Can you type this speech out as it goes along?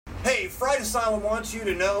Hey, Fright Asylum wants you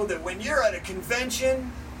to know that when you're at a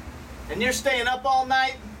convention, And you're staying up all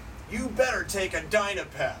night? you better take a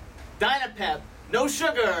DynaPep. DynaPep, no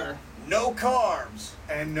sugar. No carbs.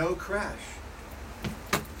 And no crash.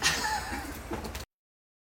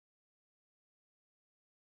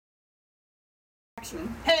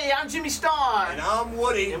 Hey, I'm Jimmy Starr. And I'm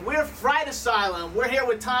Woody. And we're Fright Asylum. We're here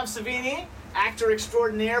with Tom Savini, actor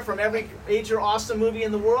extraordinaire from every major awesome movie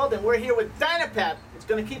in the world. And we're here with DynaPep. It's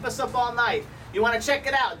going to keep us up all night. You want to check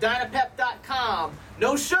it out, DynaPep.com.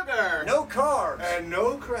 No sugar. No carbs. And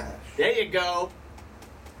no crash. There you go.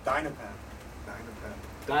 DynaPep.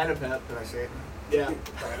 DynaPep. DynaPep. Did I say it? Yeah.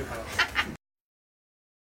 DynaPep.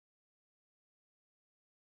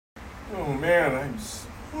 Oh man, I'm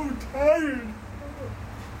so tired.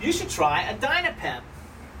 You should try a DynaPep.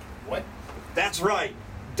 What? That's right.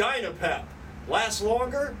 DynaPep. Lasts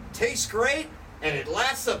longer, tastes great, and it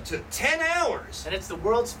lasts up to 10 hours. And it's the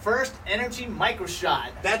world's first energy microshot.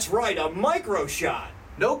 That's right, a microshot.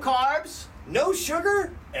 No carbs. No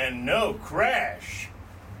sugar. And no crash.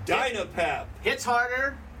 DynaPep. Hits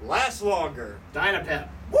harder. Lasts longer. DynaPep.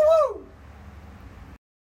 Woo!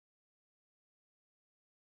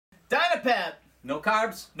 DynaPep. No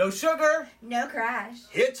carbs. No sugar. No crash.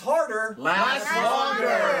 Hits harder. Lasts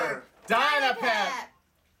longer. DynaPep.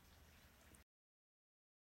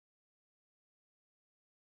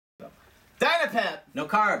 DynaPep. No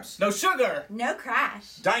carbs. No sugar. No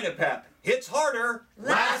crash. DynaPep. Hits harder.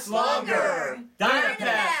 Lasts longer.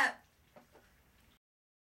 DynaPep.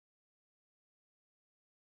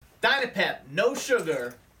 DynaPep. No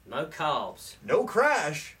sugar. No carbs. No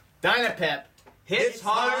crash. DynaPep. Hits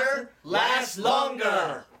harder. Lasts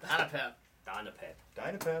longer. DynaPep. DynaPep.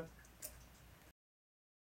 DynaPep.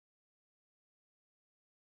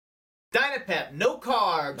 DynaPep. No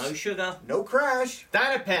carbs. No sugar. No crash.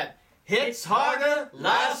 DynaPep. Hits harder.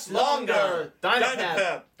 Lasts longer. DynaPep.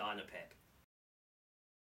 DynaPep. DynaPep.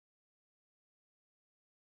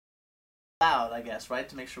 Loud, I guess, right?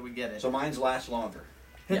 To make sure we get it. So mine's lasts longer.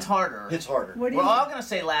 Hits harder. Hits harder. What do We're you all gonna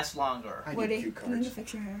say lasts longer. I need Woody, cue you need cards. to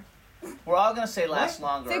fix your hair. We're all gonna say lasts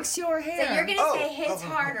longer. Fix your hair. So you're gonna Oh. say hits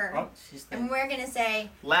harder, Oh, she's there. and we're gonna say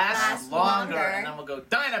Lasts longer. longer. And then we'll go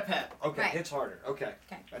DynaPep. Okay, Right. hits harder. Okay.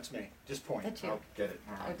 Okay. That's me. Just point. That's you. I'll get it.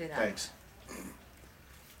 All right. I'll do that. Thanks.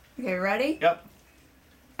 Okay, ready? Yep.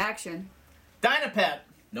 Action. DynaPep.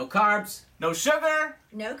 No carbs. No sugar.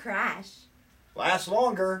 no crash. Lasts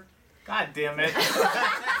longer. God damn it.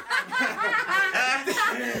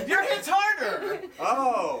 Your hits harder.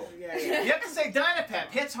 Oh. You have to say DynaPep.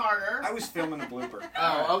 Hits harder. I was filming a blooper.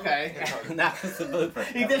 Oh, okay. That was the blooper.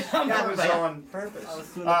 He did it on That was purpose. on purpose. I was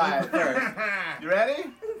doing All the right. blooper first. You ready?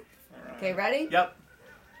 Okay, ready? Yep.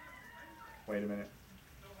 Wait a minute.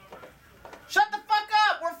 Shut the fuck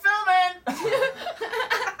up. We're filming.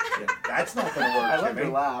 Yeah, that's not gonna work. I love Jimmy.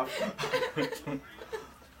 your laugh.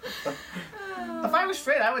 If I was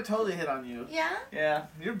straight, I would totally hit on you. Yeah. Yeah,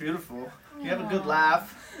 you're beautiful. You have a good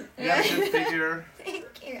laugh. You have a good figure. Thank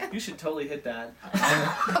you. You should totally hit that.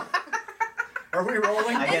 Are we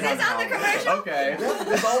rolling? I Is get this on the commercial? Okay.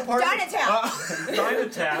 This all part of it?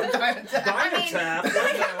 Dynatap. DynaTap. DynaTap.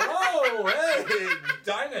 Oh, hey,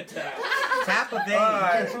 DynaTap. Tap a vein.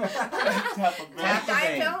 Alright. Tap a vein.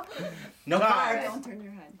 Diet No Alright. carbs. Don't turn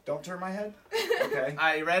your head. Don't turn my head. Okay.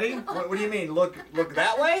 Are you ready? What do you mean? Look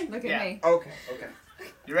that way? Look Yeah. at me. Okay. Okay.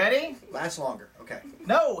 You ready? Lasts longer. Okay.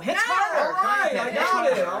 No, hits All harder. right, I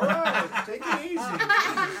got it. All right, take it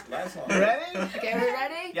easy. Lasts longer. You ready? Okay, are we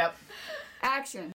ready? Yep. Action.